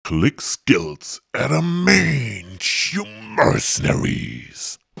Click skills Aranea, you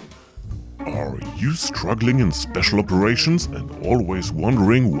mercenaries! Are you struggling in special operations and always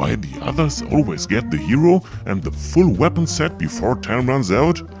wondering why the others always get the hero and the full weapon set before time runs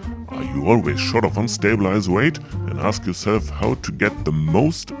out? Are you always short of unstable ISO 8 and ask yourself how to get the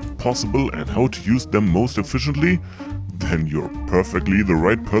most possible and how to use them most efficiently? Then you're perfectly the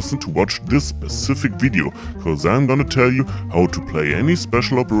right person to watch this specific video, cause I'm gonna tell you how to play any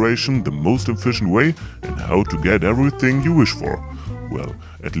special operation the most efficient way and how to get everything you wish for. Well,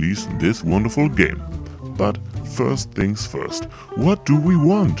 at least in this wonderful game. But first things first, what do we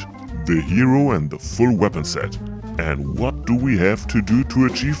want? The hero and the full weapon set. And what do we have to do to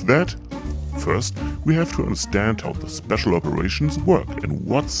achieve that? First, we have to understand how the special operations work and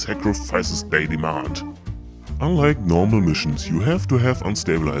what sacrifices they demand. Unlike normal missions, you have to have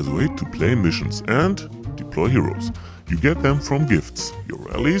unstable ISO 8 to play missions and deploy heroes. You get them from gifts, your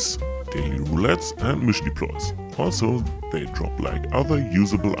rallies, daily roulettes and mission deploys. Also, they drop like other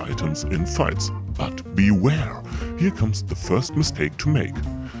usable items in fights. But beware, here comes the first mistake to make.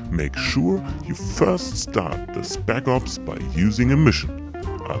 Make sure you first start the Spec Ops by using a mission.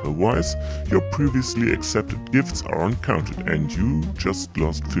 Otherwise, your previously accepted gifts are uncounted and you just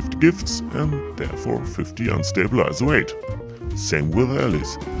lost 50 gifts and therefore 50 unstable ISO 8. Same with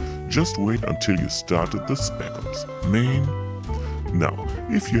allies. Just wait until you started the Spec Ops main. Now,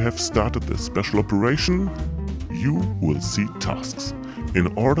 if you have started the special operation, you will see tasks.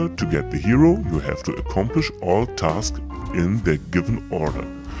 In order to get the hero, you have to accomplish all tasks in their given order.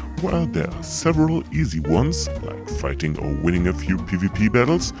 While there are several easy ones, like fighting or winning a few PvP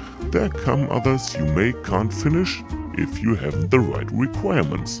battles, there come others you can't finish if you haven't the right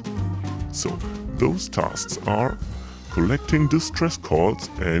requirements. So, those tasks are collecting distress calls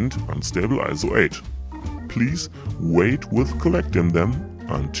and unstable ISO 8. Please wait with collecting them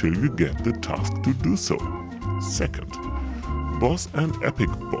until you get the task to do so. Second, boss and epic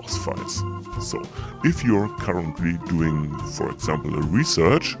boss fights. So, if you're currently doing, for example, a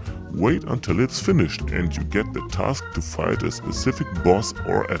research, wait until it's finished and you get the task to fight a specific boss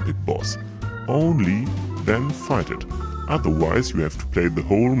or epic boss. Only then fight it. Otherwise, you have to play the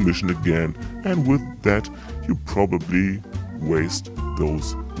whole mission again, and with that, you probably waste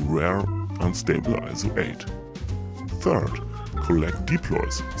those rare unstable ISO 8. Third, collect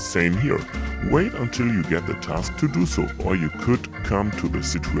deploys. Same here. Wait until you get the task to do so, or you could come to the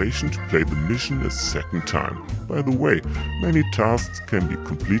situation to play the mission a second time. By the way, many tasks can be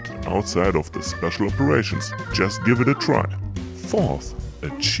completed outside of the special operations. Just give it a try. Fourth,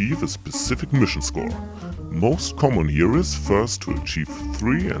 achieve a specific mission score. Most common here is first to achieve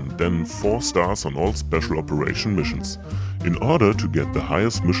 3 and then 4 stars on all special operation missions. In order to get the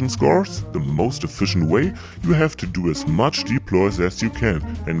highest mission scores, the most efficient way, you have to do as much deploys as you can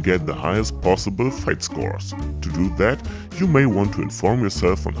and get the highest possible fight scores. To do that, you may want to inform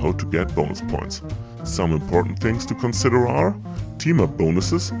yourself on how to get bonus points. Some important things to consider are team-up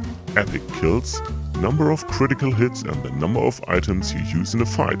bonuses, epic kills, number of critical hits and the number of items you use in a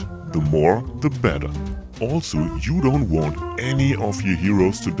fight. The more, the better. Also, you don't want any of your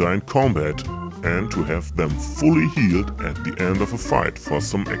heroes to die in combat and to have them fully healed at the end of a fight for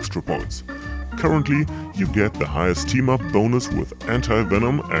some extra points. Currently, you get the highest team-up bonus with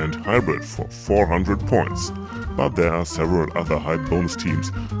Anti-Venom and Hybrid for 400 points. But there are several other high bonus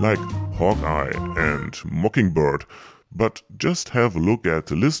teams like Hawkeye and Mockingbird. But just have a look at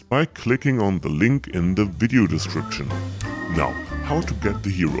the list by clicking on the link in the video description. Now, how to get the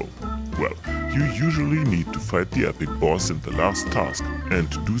hero? Well, you usually need to fight the epic boss in the last task,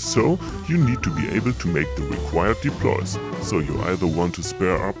 and to do so, you need to be able to make the required deploys. So you either want to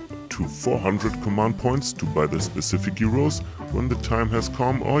spare up to 400 command points to buy the specific heroes when the time has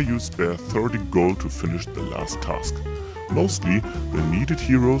come, or you spare 30 gold to finish the last task. Mostly, the needed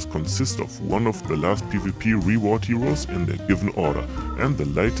heroes consist of one of the last PvP reward heroes in their given order, and the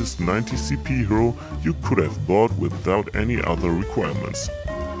latest 90 CP hero you could have bought without any other requirements.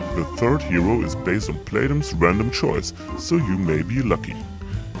 The third hero is based on Playdum's random choice, so you may be lucky.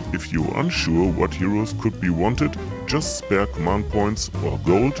 If you're unsure what heroes could be wanted, just spare command points or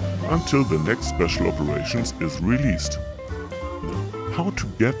gold until the next special operations is released. Now, how to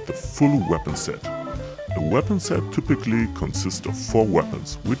get the full weapon set? A weapon set typically consists of 4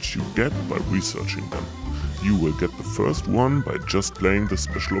 weapons, which you get by researching them. You will get the first one by just playing the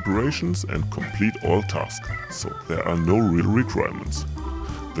special operations and complete all tasks, so there are no real requirements.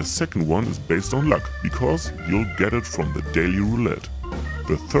 The second one is based on luck, because you'll get it from the daily roulette.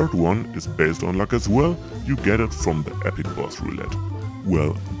 The third one is based on luck as well, you get it from the epic boss roulette.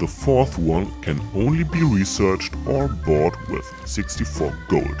 Well, the fourth one can only be researched or bought with 64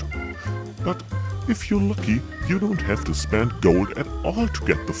 gold. But if you're lucky, you don't have to spend gold at all to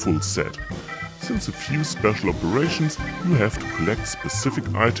get the full set. Since a few special operations, you have to collect specific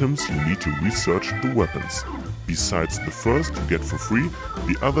items you need to research the weapons. Besides the first you get for free,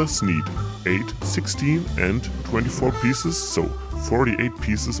 the others need 8, 16 and 24 pieces, so 48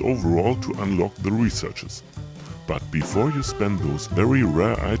 pieces overall to unlock the researches. But before you spend those very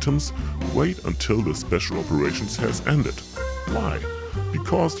rare items, wait until the special operations has ended. Why?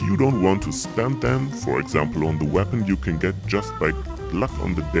 Because you don't want to spend them, for example on the weapon you can get just by luck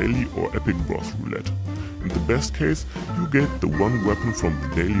on the daily or epic boss roulette. In the best case, you get the one weapon from the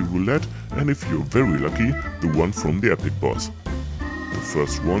daily roulette, and if you're very lucky, the one from the epic boss. The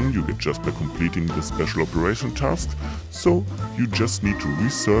first one you get just by completing the special operation task, so you just need to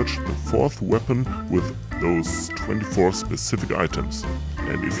research the fourth weapon with those 24 specific items.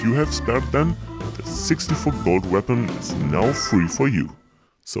 And if you have spared them, the 64 gold weapon is now free for you.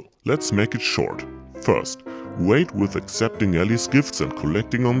 So let's make it short. First, wait with accepting Ellie's gifts and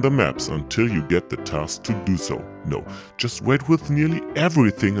collecting on the maps until you get the task to do so. No, just wait with nearly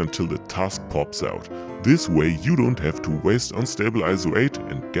everything until the task pops out. This way you don't have to waste unstable ISO 8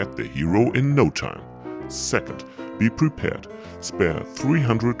 and get the hero in no time. Second, be prepared. Spare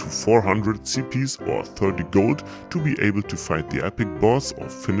 300 to 400 CPs or 30 gold to be able to fight the epic boss or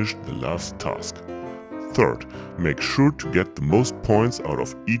finish the last task. Third, make sure to get the most points out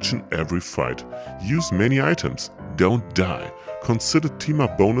of each and every fight. Use many items, don't die. Consider team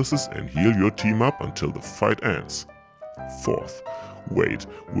up bonuses and heal your team up until the fight ends. Fourth, wait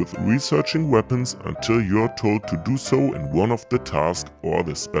with researching weapons until you're told to do so in one of the tasks or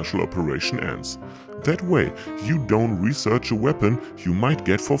the special operation ends. That way you don't research a weapon you might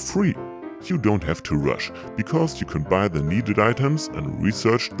get for free. You don't have to rush, because you can buy the needed items and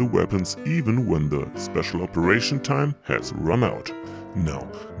research the weapons even when the special operation time has run out. Now,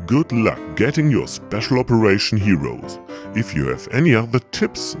 good luck getting your special operation heroes. If you have any other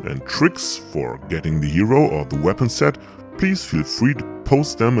tips and tricks for getting the hero or the weapon set, please feel free to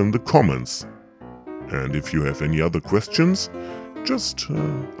post them in the comments. And if you have any other questions, just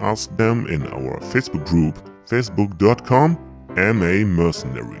ask them in our Facebook group,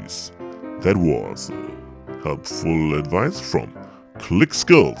 facebook.com/MA-mercenaries. That was helpful advice from Click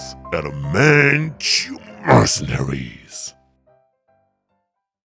Skills at a man, mercenaries.